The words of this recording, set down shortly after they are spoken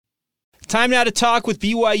Time now to talk with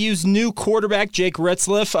BYU's new quarterback, Jake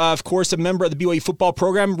Retzlaff, of course, a member of the BYU football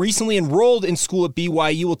program, recently enrolled in school at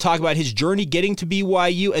BYU. We'll talk about his journey getting to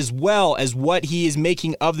BYU, as well as what he is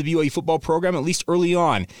making of the BYU football program, at least early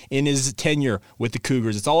on in his tenure with the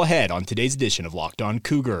Cougars. It's all ahead on today's edition of Locked On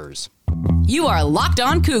Cougars. You are Locked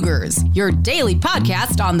On Cougars, your daily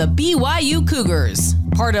podcast on the BYU Cougars,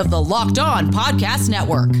 part of the Locked On Podcast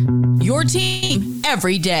Network. Your team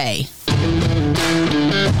every day.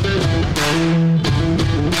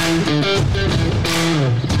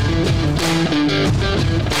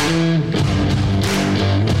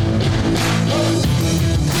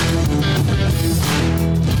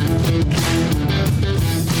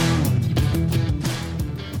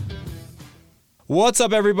 What's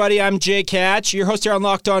up, everybody? I'm Jake Hatch, your host here on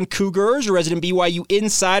Locked On Cougars, your resident BYU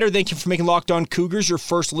insider. Thank you for making Locked On Cougars your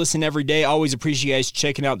first listen every day. Always appreciate you guys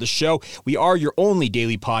checking out the show. We are your only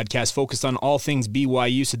daily podcast focused on all things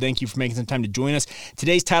BYU, so thank you for making some time to join us.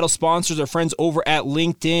 Today's title sponsors are friends over at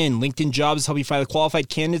LinkedIn. LinkedIn Jobs help you find the qualified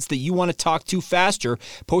candidates that you want to talk to faster.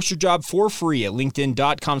 Post your job for free at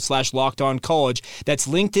linkedin.com/lockedoncollege. That's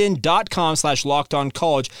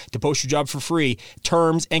linkedin.com/lockedoncollege to post your job for free.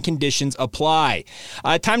 Terms and conditions apply.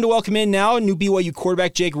 Time to welcome in now new BYU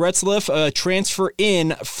quarterback Jake Retzlaff, transfer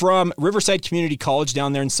in from Riverside Community College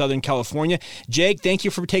down there in Southern California. Jake, thank you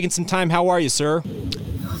for taking some time. How are you, sir?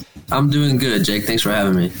 I'm doing good, Jake. Thanks for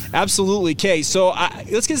having me. Absolutely. Okay, so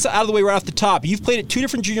let's get this out of the way right off the top. You've played at two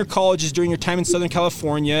different junior colleges during your time in Southern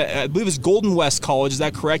California. I believe it was Golden West College, is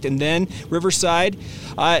that correct? And then Riverside?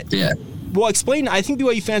 Yeah. Well, explain. I think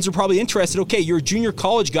BYU fans are probably interested. Okay, you're a junior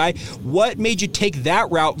college guy. What made you take that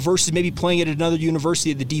route versus maybe playing at another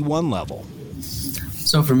university at the D1 level?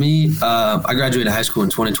 So for me, I graduated high school in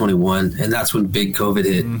 2021, and that's when big COVID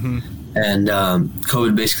hit. Mm-hmm. And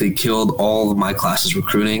COVID basically killed all of my classes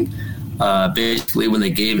recruiting. Basically, when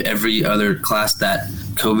they gave every other class that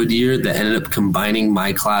COVID year, that ended up combining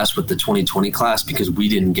my class with the 2020 class because we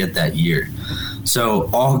didn't get that year. So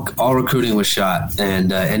all recruiting was shot,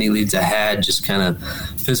 and any leads I had just kind of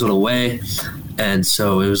fizzled away. And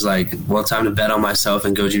so it was like, well, time to bet on myself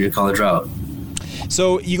and go junior college route.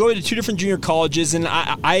 So you go to two different junior colleges, and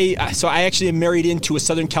I actually am married into a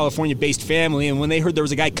Southern California-based family, and when they heard there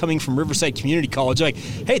was a guy coming from Riverside Community College, they're like,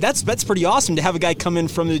 hey, that's pretty awesome to have a guy come in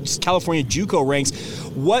from the California JUCO ranks.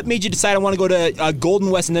 What made you decide I want to go to Golden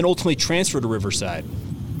West and then ultimately transfer to Riverside?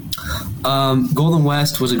 Golden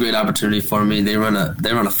West was a great opportunity for me. They run a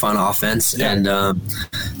fun offense, yeah. And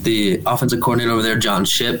the offensive coordinator over there, John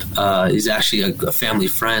Shipp, he's actually a family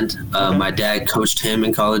friend. Okay. My dad coached him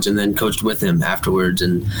in college and then coached with him afterwards,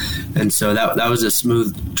 and so that was a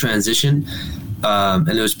smooth transition, and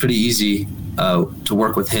it was pretty easy to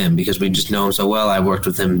work with him because we just know him so well. I worked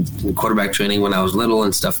with him in quarterback training when I was little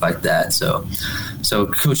and stuff like that. So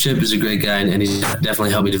Coach Shipp is a great guy, and he's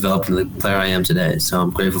definitely helped me develop into the player I am today. So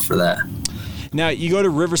I'm grateful for that. Now, you go to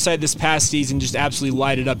Riverside this past season, just absolutely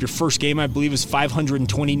light it up. Your first game, I believe, was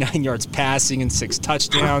 529 yards passing and 6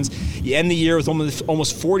 touchdowns. You end the year with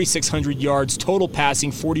almost 4,600 yards total passing,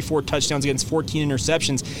 44 touchdowns against 14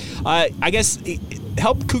 interceptions. I guess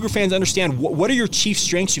help Cougar fans understand, what are your chief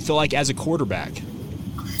strengths you feel like as a quarterback?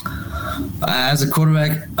 As a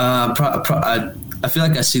quarterback, I feel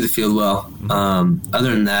like I see the field well.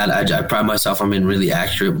 Other than that, I pride myself on being really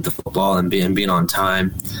accurate with the football and being on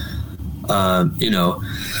time.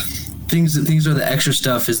 Things are the extra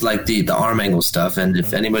stuff is like the arm angle stuff. And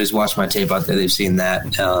if anybody's watched my tape out there, they've seen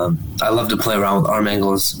that. I love to play around with arm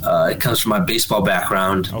angles. It comes from my baseball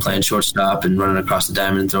background, playing shortstop and running across the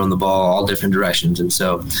diamond and throwing the ball all different directions. And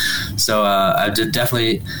so I did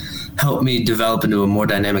definitely helped me develop into a more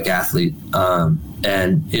dynamic athlete.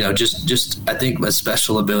 And just I think a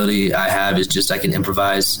special ability I have is just I can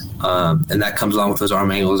improvise, and that comes along with those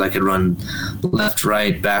arm angles. I could run left,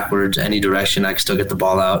 right, backwards, any direction. I can still get the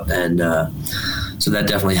ball out, and so that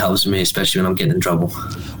definitely helps me, especially when I'm getting in trouble.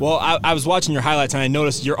 Well, I was watching your highlights, and I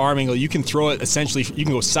noticed your arm angle. You can throw it essentially. You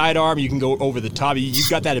can go sidearm. You can go over the top. You've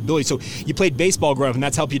got that ability. So you played baseball growing up, and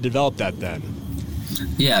that's helped you develop that then.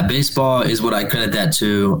 Yeah, baseball is what I credit that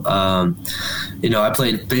to. I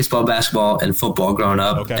played baseball, basketball, and football growing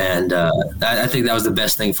up, and I think that was the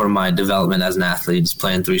best thing for my development as an athlete, is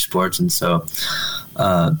playing 3 sports. And so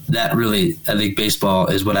that really, I think baseball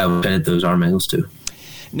is what I would credit those arm angles to.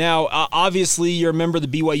 Now, obviously, you're a member of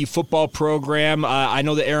the BYU football program. I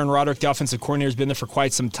know that Aaron Roderick, the offensive coordinator, has been there for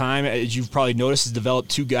quite some time. As you've probably noticed, has developed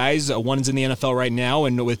 2 guys. One is in the NFL right now,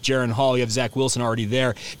 and with Jaron Hall, you have Zach Wilson already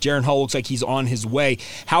there. Jaron Hall looks like he's on his way.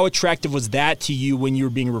 How attractive was that to you when you were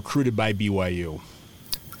being recruited by BYU?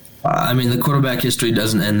 I mean, the quarterback history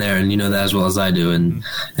doesn't end there, and you know that as well as I do. And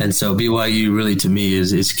so BYU really to me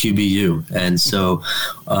is QBU. And so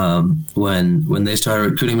when they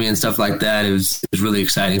started recruiting me and stuff like that, it was really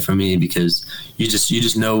exciting for me because you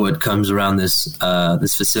just know what comes around this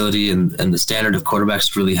facility, and the standard of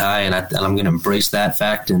quarterbacks is really high, and I'm going to embrace that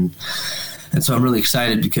fact. And so I'm really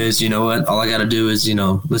excited because you know what? All I got to do is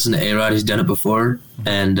listen to A-Rod. He's done it before,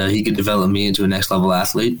 and he could develop me into a next level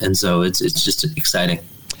athlete. And so it's just exciting.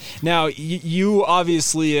 Now, you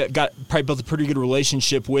obviously probably built a pretty good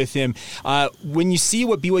relationship with him. When you see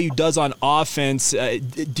what BYU does on offense,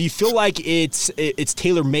 do you feel like it's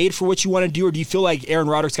tailor-made for what you want to do, or do you feel like Aaron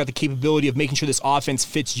Roderick's got the capability of making sure this offense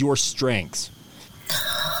fits your strengths?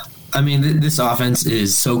 I mean, this offense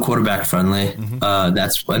is so quarterback friendly.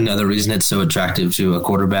 That's another reason it's so attractive to a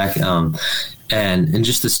quarterback. And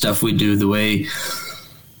just the stuff we do, the way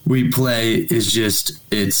we play is just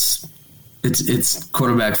it's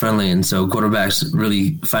quarterback friendly, and so quarterbacks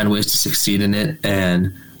really find ways to succeed in it.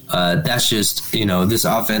 And that's just this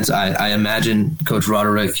offense. I imagine Coach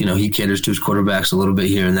Roderick, he caters to his quarterbacks a little bit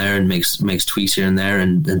here and there and makes tweaks here and there,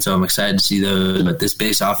 and so I'm excited to see those. But this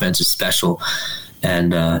base offense is special,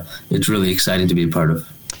 and it's really exciting to be a part of.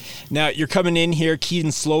 Now, you're coming in here.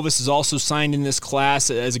 Keaton Slovis is also signed in this class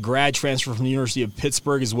as a grad transfer from the University of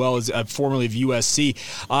Pittsburgh, as well as formerly of USC.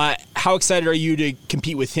 How excited are you to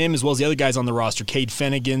compete with him, as well as the other guys on the roster, Cade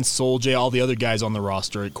Finnegan, Sol-J, all the other guys on the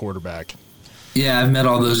roster at quarterback? Yeah, I've met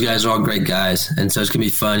all those guys. They're all great guys, and so it's going to be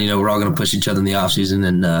fun. We're all going to push each other in the offseason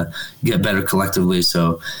and get better collectively.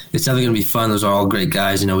 So it's definitely going to be fun. Those are all great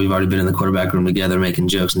guys. We've already been in the quarterback room together making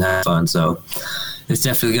jokes and having fun. So it's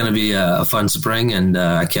definitely going to be a fun spring, and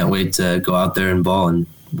I can't wait to go out there and ball, and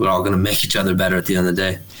we're all going to make each other better at the end of the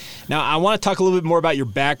day. Now, I want to talk a little bit more about your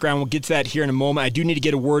background. We'll get to that here in a moment. I do need to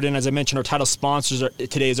get a word in. As I mentioned, our title sponsors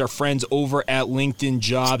today is our friends over at LinkedIn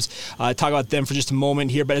Jobs. Talk about them for just a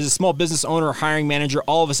moment here. But as a small business owner or hiring manager,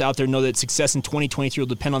 all of us out there know that success in 2023 will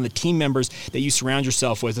depend on the team members that you surround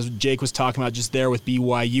yourself with. As Jake was talking about just there with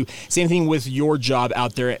BYU. Same thing with your job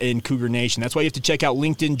out there in Cougar Nation. That's why you have to check out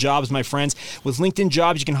LinkedIn Jobs, my friends. With LinkedIn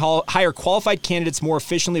Jobs, you can hire qualified candidates more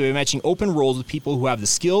efficiently by matching open roles with people who have the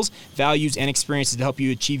skills, values, and experiences to help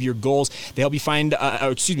you achieve your goals. They help you find,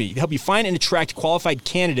 and attract qualified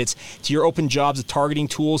candidates to your open jobs with targeting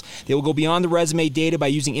tools. They will go beyond the resume data by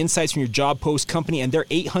using insights from your job post company and their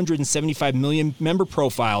 875 million member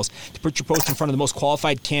profiles to put your post in front of the most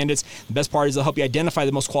qualified candidates. The best part is they'll help you identify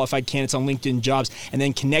the most qualified candidates on LinkedIn Jobs and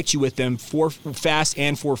then connect you with them for fast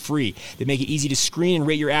and for free. They make it easy to screen and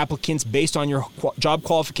rate your applicants based on your job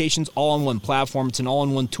qualifications all on one platform. It's an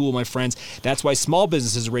all-in-one tool, my friends. That's why small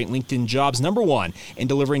businesses rate LinkedIn Jobs number one in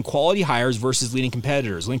delivering quality hires versus leading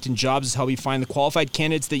competitors. LinkedIn Jobs is how you find the qualified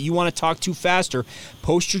candidates that you want to talk to faster.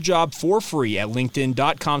 Post your job for free at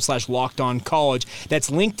linkedin.com/lockedoncollege. That's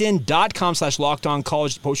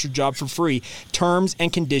linkedin.com/lockedoncollege to post your job for free. Terms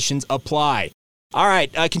and conditions apply. All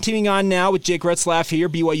right, continuing on now with Jake Retzlaff here,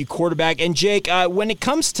 BYU quarterback. And Jake, when it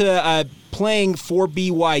comes to playing for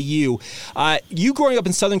BYU, you growing up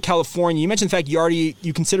in Southern California, you mentioned the fact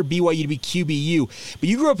you consider BYU to be QBU, but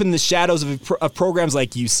you grew up in the shadows of programs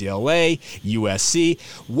like UCLA, USC.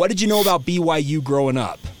 What did you know about BYU growing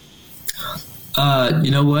up?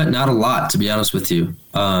 You know what? Not a lot, to be honest with you.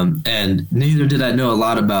 And neither did I know a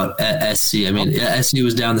lot about SC. I mean, SC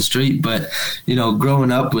was down the street, but,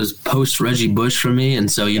 growing up was post-Reggie Bush for me. And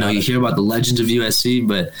so, you hear about the legends of USC,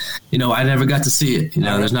 but, I never got to see it.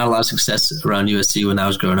 There's not a lot of success around USC when I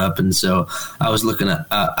was growing up. And so I was looking at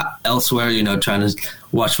elsewhere, trying to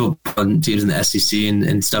watch football teams in the SEC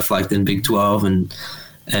and stuff like that in Big 12 and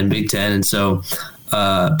Big 10. And so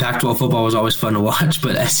Pac-12 football was always fun to watch,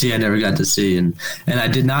 but SC I never got to see, and I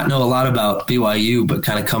did not know a lot about BYU. But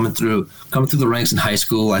kind of coming through the ranks in high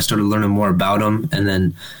school, I started learning more about them, and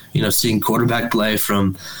then seeing quarterback play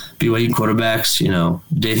from BYU quarterbacks,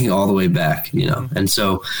 dating all the way back, and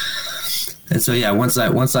so yeah. Once I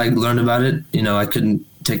learned about it, I couldn't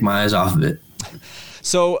take my eyes off of it.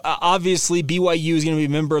 So, obviously, BYU is going to be a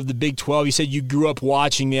member of the Big 12. You said you grew up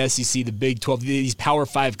watching the SEC, the Big 12, these Power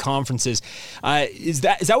 5 conferences. Is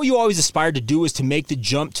that what you always aspired to do, is to make the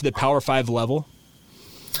jump to the Power 5 level?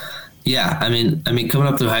 Yeah. I mean, coming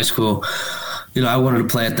up through high school, I wanted to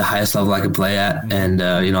play at the highest level I could play at, and,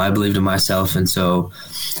 I believed in myself. And so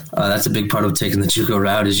that's a big part of taking the JUCO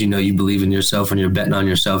route is, you believe in yourself and you're betting on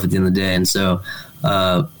yourself at the end of the day. And so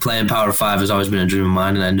playing Power 5 has always been a dream of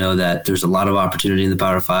mine, and I know that there's a lot of opportunity in the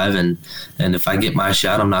Power 5, and if I get my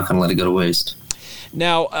shot, I'm not going to let it go to waste.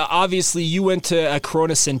 Now, obviously, you went to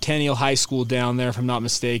Corona Centennial High School down there, if I'm not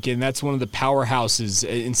mistaken. That's one of the powerhouses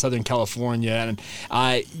in Southern California. And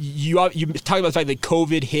you talked about the fact that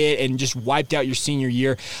COVID hit and just wiped out your senior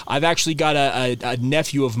year. I've actually got a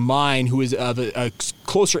nephew of mine who is of a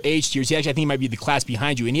closer age to yours. He actually, I think he might be the class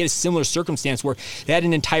behind you. And he had a similar circumstance where they had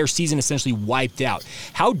an entire season essentially wiped out.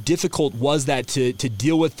 How difficult was that to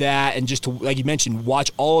deal with that and just to, like you mentioned,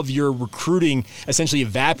 watch all of your recruiting essentially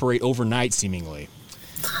evaporate overnight, seemingly?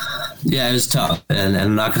 Yeah, it was tough, and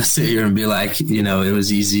I'm not going to sit here and be like, it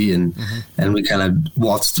was easy and we kind of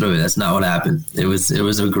waltzed through it. That's not what happened. It was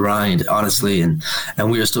a grind, honestly, and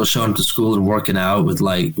we were still showing up to school and working out with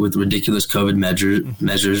ridiculous COVID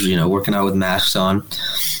measures, working out with masks on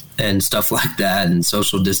and stuff like that, and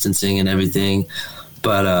social distancing and everything.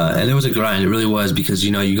 But and it was a grind. It really was, because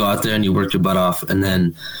you go out there and you work your butt off, and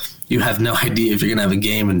then you have no idea if you're going to have a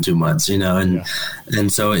game in 2 months, and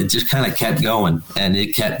so it just kind of kept going, and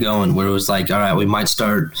it kept going, where it was like, all right, we might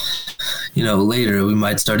start, later. We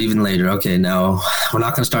might start even later. Okay, now we're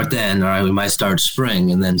not going to start then. All right, we might start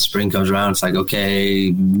spring, and then spring comes around. It's like,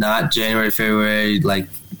 okay, not January, February,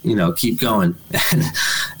 keep going.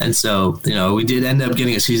 And so, we did end up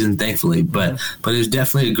getting a season, thankfully, but it was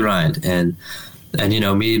definitely a grind. And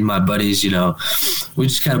me and my buddies, we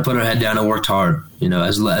just kind of put our head down and worked hard.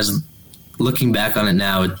 As looking back on it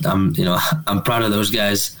now, I'm proud of those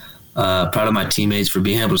guys, proud of my teammates for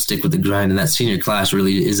being able to stick with the grind. And that senior class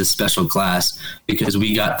really is a special class, because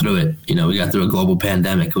we got through it. We got through a global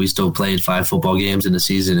pandemic. We still played 5 football games in the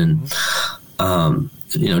season, and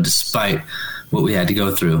despite what we had to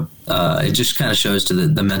go through, it just kind of shows to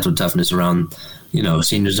the mental toughness around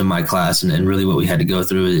seniors in my class, and really what we had to go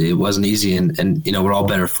through. It wasn't easy, and we're all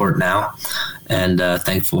better for it now, and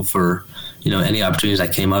thankful for any opportunities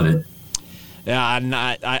that came of it. Yeah,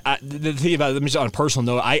 the thing about it, just on a personal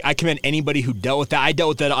note, I commend anybody who dealt with that. I dealt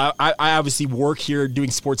with that. I obviously work here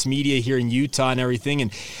doing sports media here in Utah and everything,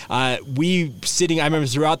 and I remember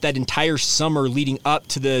throughout that entire summer leading up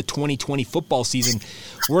to the 2020 football season,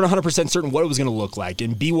 we weren't 100% certain what it was going to look like.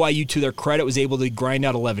 And BYU, to their credit, was able to grind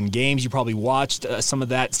out 11 games. You probably watched some of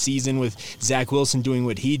that season with Zach Wilson doing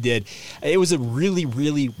what he did. It was a really,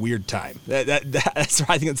 really weird time. That's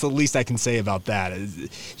I think that's the least I can say about that.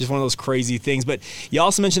 It's just one of those crazy things. But you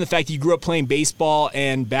also mentioned the fact that you grew up playing baseball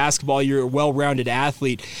and basketball. You're a well-rounded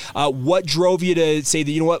athlete. What drove you to say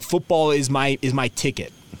that, football is my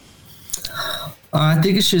ticket? I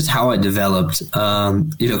think it's just how I developed.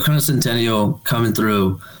 Corona Centennial coming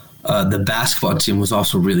through, the basketball team was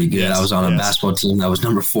also really good. Yes, I was on a basketball team that was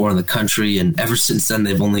number 4 in the country, and ever since then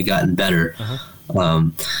they've only gotten better.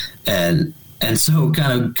 And so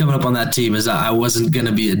kind of coming up on that team is I wasn't going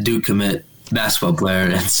to be a Duke commit basketball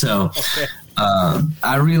player, and so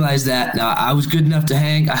I realized that I was good enough to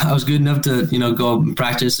hang. I was good enough to go and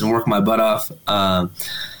practice and work my butt off.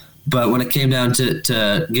 But when it came down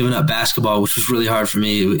to giving up basketball, which was really hard for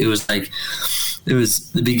me, it was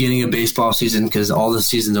the beginning of baseball season, because all the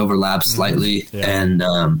seasons overlap slightly, and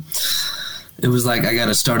it was like I got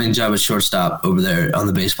a starting job at shortstop over there on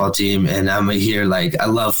the baseball team, and I'm here I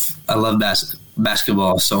love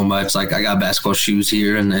basketball so much. I got basketball shoes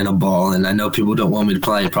here and a ball, and I know people don't want me to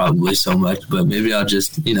play probably so much, but maybe I'll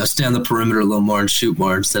just stay on the perimeter a little more and shoot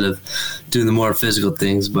more instead of doing the more physical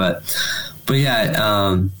things. But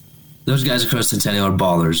yeah, those guys at Corona Centennial are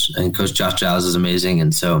ballers, and Coach Josh Giles is amazing.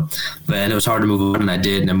 And so, it was hard to move on, and I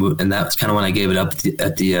did, and that's kind of when I gave it up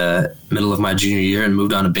at the middle of my junior year and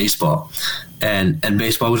moved on to baseball. And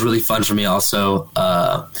baseball was really fun for me also.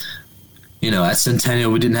 At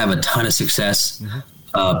Centennial, we didn't have a ton of success,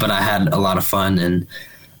 but I had a lot of fun, and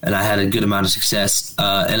I had a good amount of success.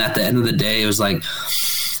 And at the end of the day, it was like,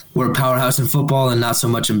 we're a powerhouse in football and not so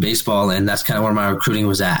much in baseball, and that's kind of where my recruiting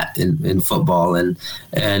was at in football. And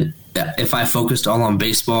if I focused all on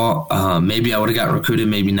baseball, maybe I would have got recruited,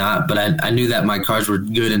 maybe not. But I knew that my cards were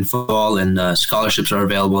good in football, and scholarships are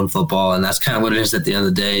available in football, and that's kind of what it is at the end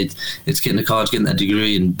of the day. It's getting to college, getting that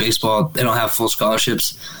degree. In baseball, they don't have full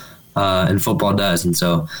scholarships, and football does. And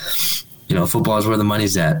so, football is where the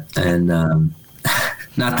money's at. And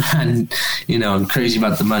not that I'm crazy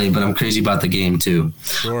about the money, but I'm crazy about the game too.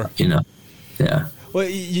 Sure. Yeah. Well,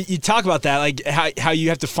 you talk about that, like how you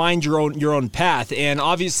have to find your own path, and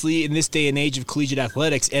obviously in this day and age of collegiate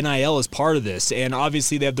athletics, NIL is part of this, and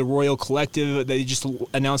obviously they have the Royal Collective that they just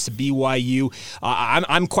announced to BYU.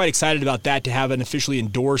 I'm quite excited about that, to have an officially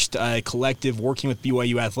endorsed collective working with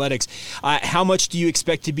BYU athletics. How much do you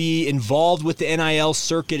expect to be involved with the NIL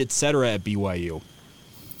circuit, et cetera, at BYU?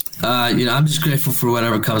 I'm just grateful for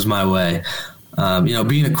whatever comes my way.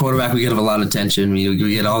 Being a quarterback, we get a lot of attention.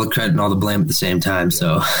 We get all the credit and all the blame at the same time.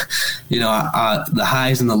 So, the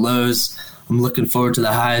highs and the lows, I'm looking forward to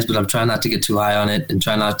the highs, but I'm trying not to get too high on it and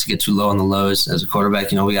try not to get too low on the lows. As a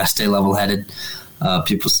quarterback, we got to stay level-headed.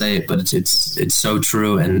 People say it, but it's so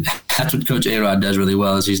true. And that's what Coach A-Rod does really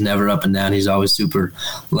well is he's never up and down. He's always super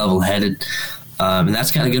level-headed. And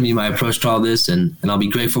that's kind of going to be my approach to all this. And I'll be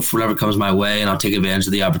grateful for whatever comes my way, and I'll take advantage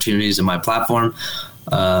of the opportunities in my platform.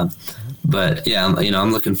 But yeah,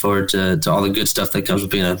 I'm looking forward to all the good stuff that comes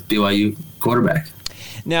with being a BYU quarterback.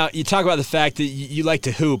 Now, you talk about the fact that you like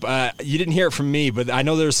to hoop. You didn't hear it from me, but I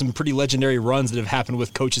know there's some pretty legendary runs that have happened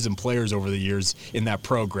with coaches and players over the years in that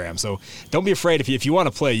program. So don't be afraid. If you want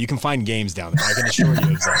to play, you can find games down there. I can assure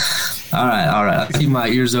you. All right. I'll keep my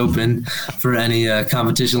ears open for any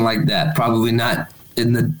competition like that. Probably not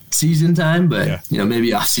in the season time, but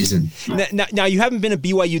maybe off season. Now you haven't been at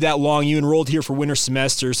BYU that long. You enrolled here for winter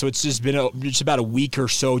semester, so it's just been just about a week or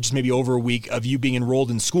so, just maybe over a week of you being enrolled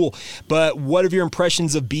in school. But what have your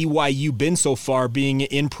impressions of BYU been so far, being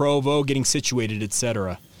in Provo, getting situated,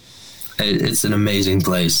 etc.? It's an amazing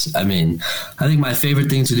place. I mean, I think my favorite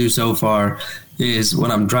thing to do so far is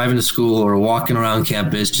when I'm driving to school or walking around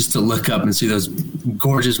campus, just to look up and see those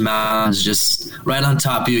gorgeous mountains just right on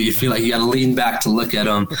top of you. You feel like you got to lean back to look at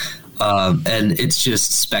them. And it's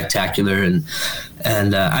just spectacular.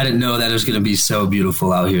 And I didn't know that it was going to be so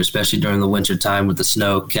beautiful out here, especially during the winter time with the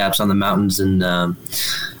snow caps on the mountains. And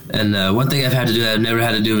one thing I've had to do that I've never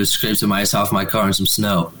had to do is scrape some ice off my car in some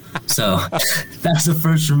snow. So that's the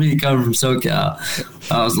first for me coming from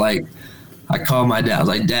SoCal. I was like, I called my dad. I was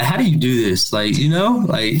like, Dad, how do you do this? Do I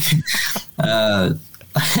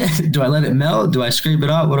let it melt? Do I scrape it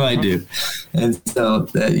off? What do I do? And so,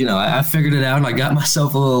 I figured it out, and I got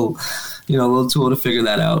myself a little tool to figure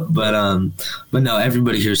that out. But no,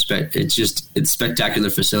 everybody here it's spectacular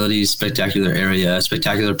facilities, spectacular area,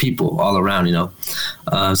 spectacular people all around.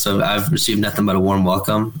 So I've received nothing but a warm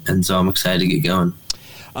welcome, and so I'm excited to get going.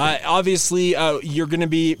 Obviously, you're going to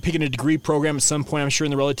be picking a degree program at some point, I'm sure,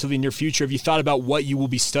 in the relatively near future. Have you thought about what you will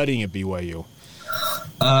be studying at BYU?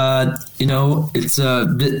 It's a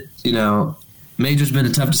bit, major's been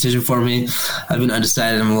a tough decision for me. I've been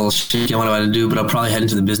undecided. I'm a little shaky on what I want to do, but I'll probably head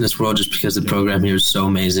into the business world just because the program here is so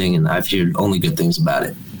amazing, and I've heard only good things about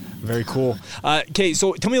it. Very cool. Okay,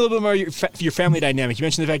 so tell me a little bit more about your family dynamic. You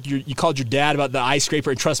mentioned the fact you called your dad about the ice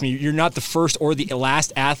scraper, and trust me, you're not the first or the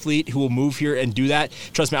last athlete who will move here and do that.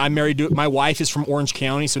 Trust me, I'm married to my wife is from Orange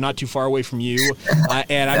County, so not too far away from you.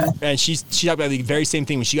 And she talked about the very same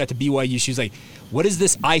thing when she got to BYU. She was like, "What is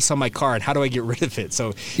this ice on my car, and how do I get rid of it?"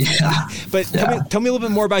 So, but tell me a little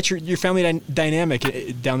bit more about your family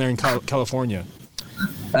dynamic down there in California.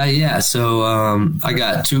 So I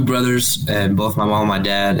got two brothers, and both my mom and my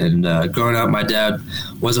dad. And growing up, my dad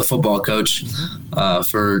was a football coach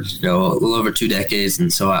for a little over 2 decades,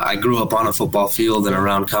 and so I grew up on a football field and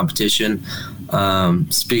around competition.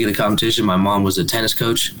 Speaking of competition, my mom was a tennis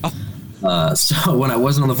coach. So when I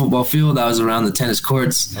wasn't on the football field, I was around the tennis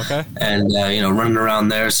courts and, running around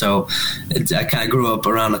there. So I kind of grew up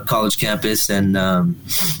around a college campus and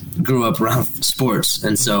grew up around sports.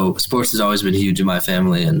 And so sports has always been huge in my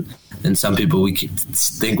family. And some people we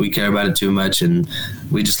think we care about it too much, and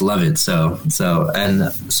we just love it. So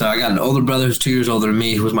I got an older brother who's 2 years older than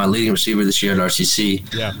me, who was my leading receiver this year at RCC.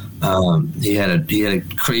 He had a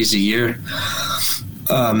crazy year.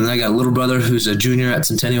 And then I got a little brother who's a junior at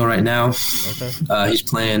Centennial right now. He's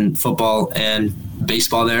playing football and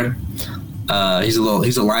baseball there. He's a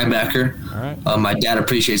linebacker. All right. My dad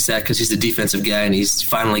appreciates that because he's the defensive guy, and he's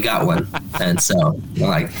finally got one. And so I'm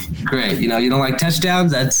like, great. You don't like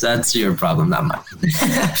touchdowns? That's your problem, not mine.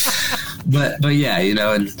 but yeah,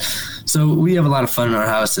 and so we have a lot of fun in our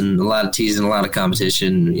house and a lot of teasing, a lot of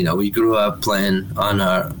competition. We grew up playing on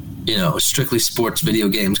our strictly sports video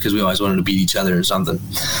games because we always wanted to beat each other or something.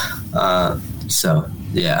 So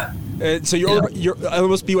most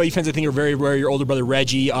BYU fans, I think, are very aware. Your older brother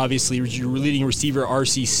Reggie, obviously, your leading receiver at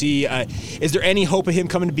RCC. Is there any hope of him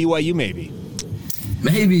coming to BYU? Maybe.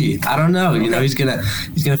 I don't know. He's gonna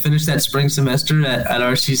finish that spring semester at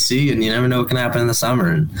RCC, and you never know what can happen in the summer.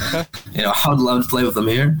 And I would love to play with him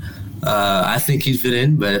here. I think he'd fit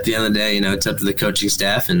in, but at the end of the day, it's up to the coaching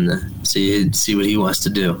staff and see what he wants to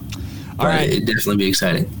do. but it'd definitely be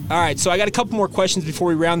exciting. All right, so I got a couple more questions before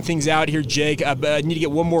we round things out here, Jake. I need to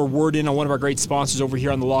get one more word in on one of our great sponsors over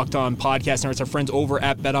here on the Locked On Podcast. It's our friends over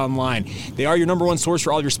at BetOnline. They are your number one source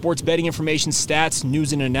for all of your sports betting information, stats,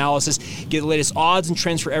 news, and analysis. Get the latest odds and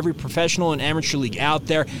trends for every professional and amateur league out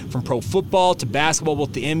there, from pro football to basketball,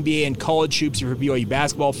 both the NBA and college hoops. If you're a BYU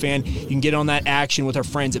basketball fan, you can get on that action with our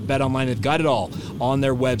friends at BetOnline. They've got it all on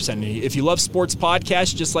their website. And if you love sports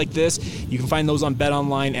podcasts just like this, you can find those on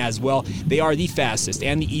BetOnline as well. They are the fastest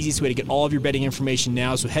and the easiest way to get all of your betting information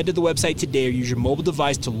now. So head to the website today or use your mobile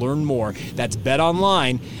device to learn more. That's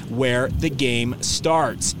BetOnline, where the game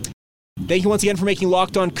starts. Thank you once again for making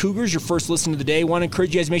Locked On Cougars your first listen of the day. I want to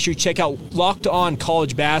encourage you guys to make sure you check out Locked On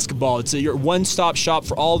College Basketball. It's your one-stop shop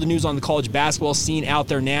for all the news on the college basketball scene out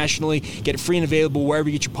there nationally. Get it free and available wherever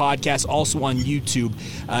you get your podcasts, also on YouTube,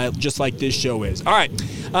 just like this show is. All right,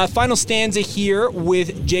 final stanza here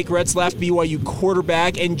with Jake Retzlaff, BYU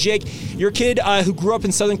quarterback. And Jake, you're a kid who grew up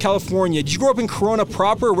in Southern California. Did you grow up in Corona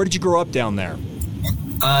proper, or where did you grow up down there?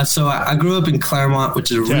 So I grew up in Claremont,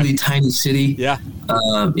 which is a really tiny city. Yeah.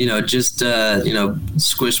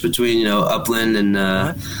 Squished between, Upland and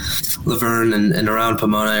Laverne and around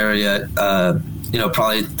Pomona area,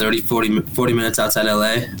 probably 30, 40 minutes outside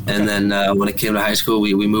LA. Okay. And then when it came to high school,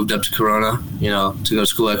 we moved up to Corona, to go to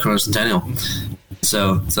school at Corona Centennial.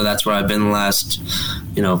 So that's where I've been the last,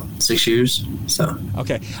 6 years. So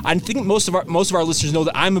okay, I think most of our listeners know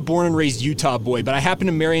that I'm a born and raised Utah boy, but I happen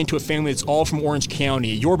to marry into a family that's all from Orange County,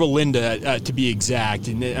 Yorba Linda to be exact,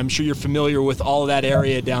 and I'm sure you're familiar with all of that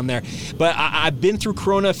area down there. But I've been through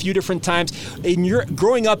Corona a few different times. And you're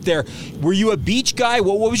growing up there, were you a beach guy?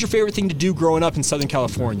 What was your favorite thing to do growing up in Southern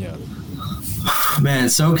California? Man,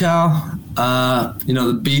 SoCal.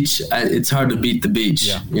 The beach, it's hard to beat the beach.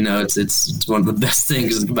 Yeah. It's one of the best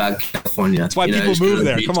things about California. That's why people move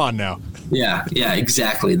there. Come on now. Yeah,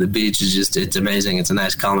 exactly. The beach is it's amazing. It's a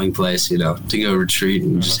nice calming place, to go retreat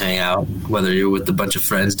and just hang out, whether you're with a bunch of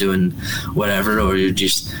friends doing whatever or you're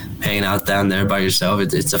just hanging out down there by yourself.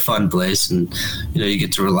 It's a fun place, and, you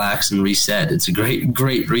get to relax and reset. It's a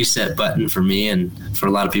great reset button for me and for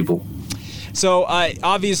a lot of people. So,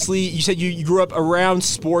 obviously, you said you grew up around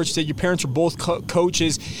sports, you said your parents were both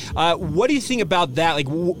coaches. What do you think about that? Like,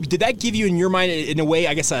 did that give you, in your mind, in a way,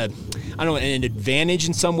 I guess, an advantage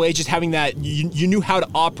in some way, just having that you knew how to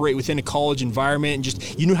operate within a college environment and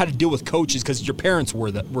just you knew how to deal with coaches because your parents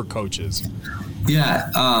were coaches? Yeah,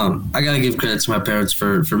 I got to give credit to my parents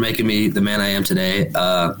for making me the man I am today.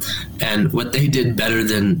 And what they did better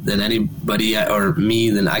than anybody or me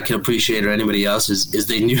than I can appreciate or anybody else is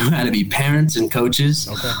they knew how to be parents and coaches.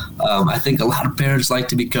 Okay. I think a lot of parents like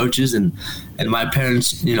to be coaches, and my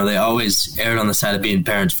parents, they always erred on the side of being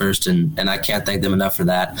parents first, and I can't thank them enough for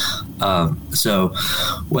that. So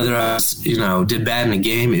whether I was, did bad in a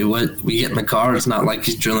game, we get in the car, it's not like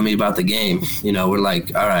he's drilling me about the game. We're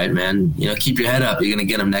like, all right, man, keep your head up. You're going to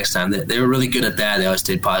get them next time. They were really good at that. They always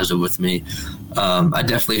stayed positive with me. I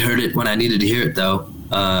definitely heard it when I needed to hear it, though.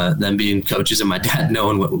 Them being coaches and my dad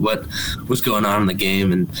knowing what was going on in the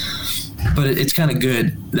game. But it's kind of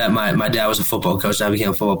good that my dad was a football coach and I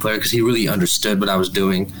became a football player because he really understood what I was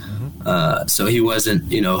doing. So he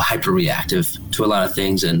wasn't, hyper reactive to a lot of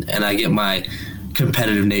things. And I get my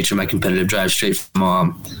competitive nature, my competitive drive straight from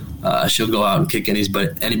Mom. She'll go out and kick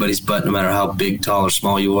anybody's butt, no matter how big, tall, or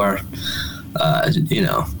small you are.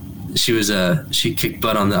 She kicked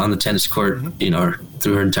butt on the tennis court,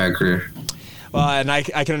 through her entire career. And I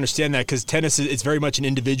can understand that because tennis is very much an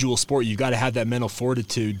individual sport. You've got to have that mental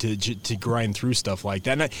fortitude to grind through stuff like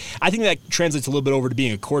that. And I think that translates a little bit over to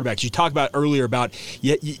being a quarterback. You talked about earlier about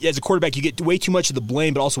as a quarterback, you get way too much of the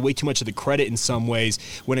blame, but also way too much of the credit in some ways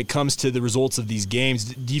when it comes to the results of these games.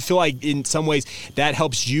 Do you feel like in some ways that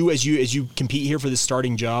helps you as you compete here for this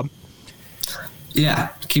starting job? Yeah,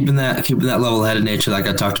 keeping that level-headed nature, like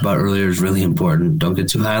I talked about earlier, is really important. Don't get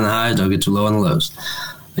too high on the highs. Don't get too low on the lows.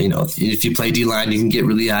 If you play D-line, you can get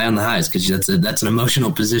really high on the highs because that's an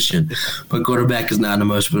emotional position. But quarterback is not an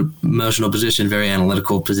emotional position, very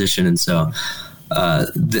analytical position. And so,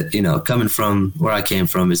 coming from where I came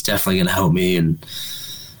from is definitely going to help me and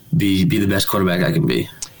be the best quarterback I can be.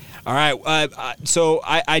 All right. So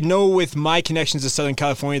I know with my connections to Southern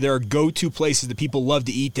California, there are go-to places that people love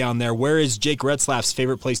to eat down there. Where is Jake Retzlaff's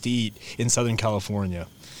favorite place to eat in Southern California?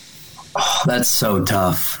 Oh, that's so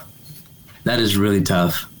tough. That is really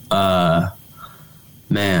tough.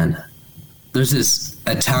 Man, there's this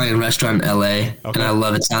Italian restaurant in L.A., and I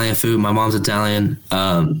love Italian food. My mom's Italian.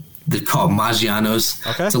 They're called Maggiano's.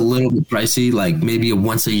 Okay. It's a little bit pricey, like maybe a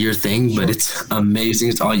once-a-year thing, but it's amazing.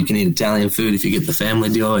 It's all-you-can-eat Italian food if you get the family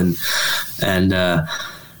deal. And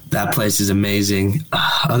that place is amazing.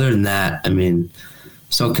 Other than that, I mean,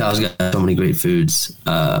 SoCal's got so many great foods.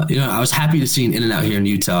 I was happy to see an In-N-Out here in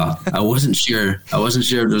Utah. I wasn't sure if there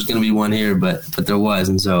was going to be one here, but there was,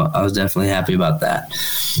 and so I was definitely happy about that.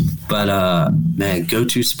 But man,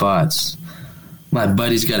 go-to spots. My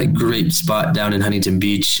buddy's got a great spot down in Huntington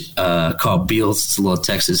Beach called Beals. It's a little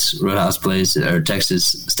Texas Roadhouse place or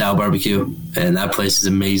Texas style barbecue, and that place is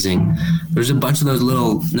amazing. There's a bunch of those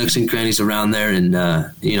little nooks and crannies around there, and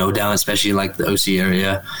down especially like the OC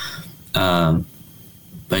area.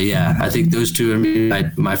 But yeah, I think those two are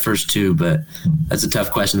my first two, but that's a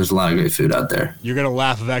tough question. There's a lot of great food out there. You're going to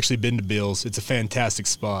laugh. I've actually been to Beals. It's a fantastic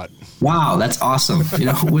spot. Wow, that's awesome.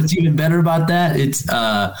 What's even better about that?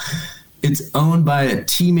 It's owned by a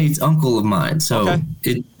teammate's uncle of mine. So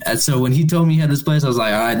so when he told me he had this place, I was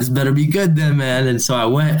like, all right, this better be good then, man. And so I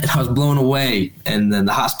went and I was blown away. And then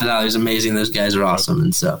the hospitality is amazing. Those guys are awesome.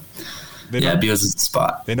 And so Beals is the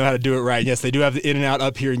spot. They know how to do it right. Yes, they do have the In-N-Out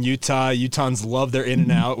up here in Utah. Utahns love their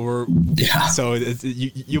In-N-Out. So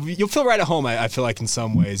you'll feel right at home, I feel like, in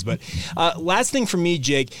some ways. But last thing for me,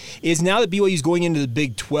 Jake, is now that BYU is going into the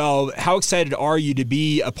Big 12, how excited are you to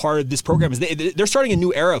be a part of this program? They're starting a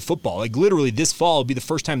new era of football. Like, literally, this fall will be the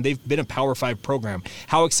first time they've been a Power 5 program.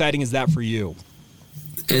 How exciting is that for you?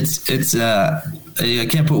 It's I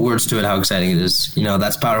can't put words to it how exciting it is.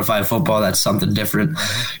 That's Power 5 football. That's something different.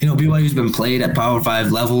 BYU's been played at Power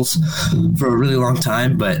 5 levels for a really long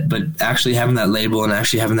time, but actually having that label and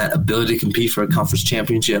actually having that ability to compete for a conference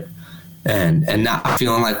championship and not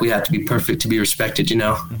feeling like we have to be perfect to be respected,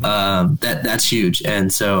 that's huge.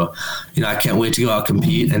 And so, I can't wait to go out and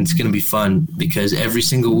compete, and it's going to be fun because every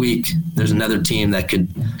single week there's another team that could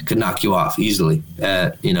knock you off easily,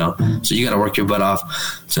 so you got to work your butt off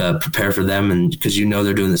to prepare for them, and because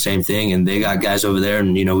they're doing the same thing, and they got guys over there,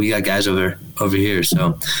 and we got guys over here,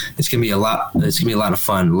 so it's going to be a lot of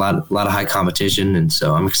fun, a lot of high competition, and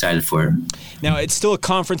so I'm excited for it. Now, it's still a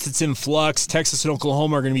conference that's in flux. Texas and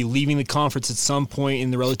Oklahoma are going to be leaving the conference at some point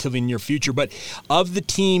in the relatively near future. But of the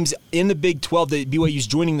teams in the Big 12 that BYU is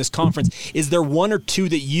joining this conference, is there one or two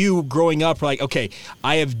that you, growing up, were like, okay,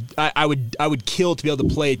 I would kill to be able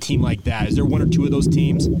to play a team like that? Is there one or two of those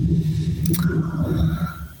teams? In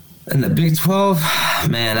the Big 12,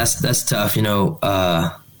 man, that's tough.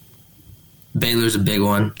 Baylor's a big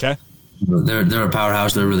one. Okay. They're a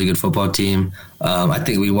powerhouse. They're a really good football team. I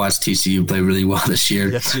think we watched TCU play really well this year,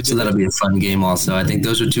 yes, so that'll be a fun game also. I think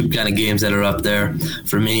those are two kind of games that are up there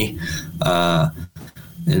for me.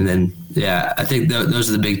 And then, I think those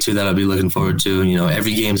are the big two that I'll be looking forward to.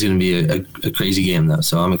 Every game's going to be a crazy game, though,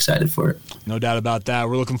 so I'm excited for it. No doubt about that.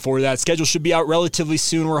 We're looking forward to that. Schedule should be out relatively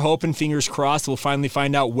soon. We're hoping, fingers crossed, we'll finally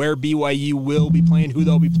find out where BYU will be playing, who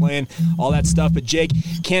they'll be playing, all that stuff. But, Jake,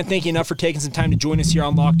 can't thank you enough for taking some time to join us here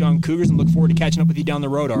on Locked On Cougars, and look forward to catching up with you down the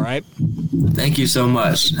road, all right? Thank you so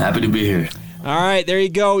much. Happy to be here. All right, there you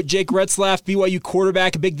go. Jake Retzlaff, BYU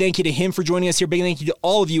quarterback. A big thank you to him for joining us here. Big thank you to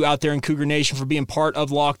all of you out there in Cougar Nation for being part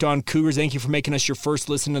of Locked On Cougars. Thank you for making us your first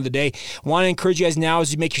listen of the day. Want to encourage you guys now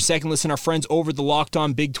as you make your second listen, our friends over the Locked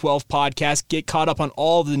On Big 12 podcast. Get caught up on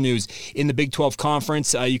all of the news in the Big 12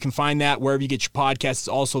 Conference. You can find that wherever you get your podcasts. It's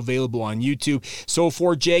also available on YouTube. So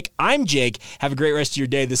for Jake, I'm Jake. Have a great rest of your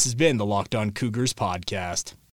day. This has been the Locked On Cougars podcast.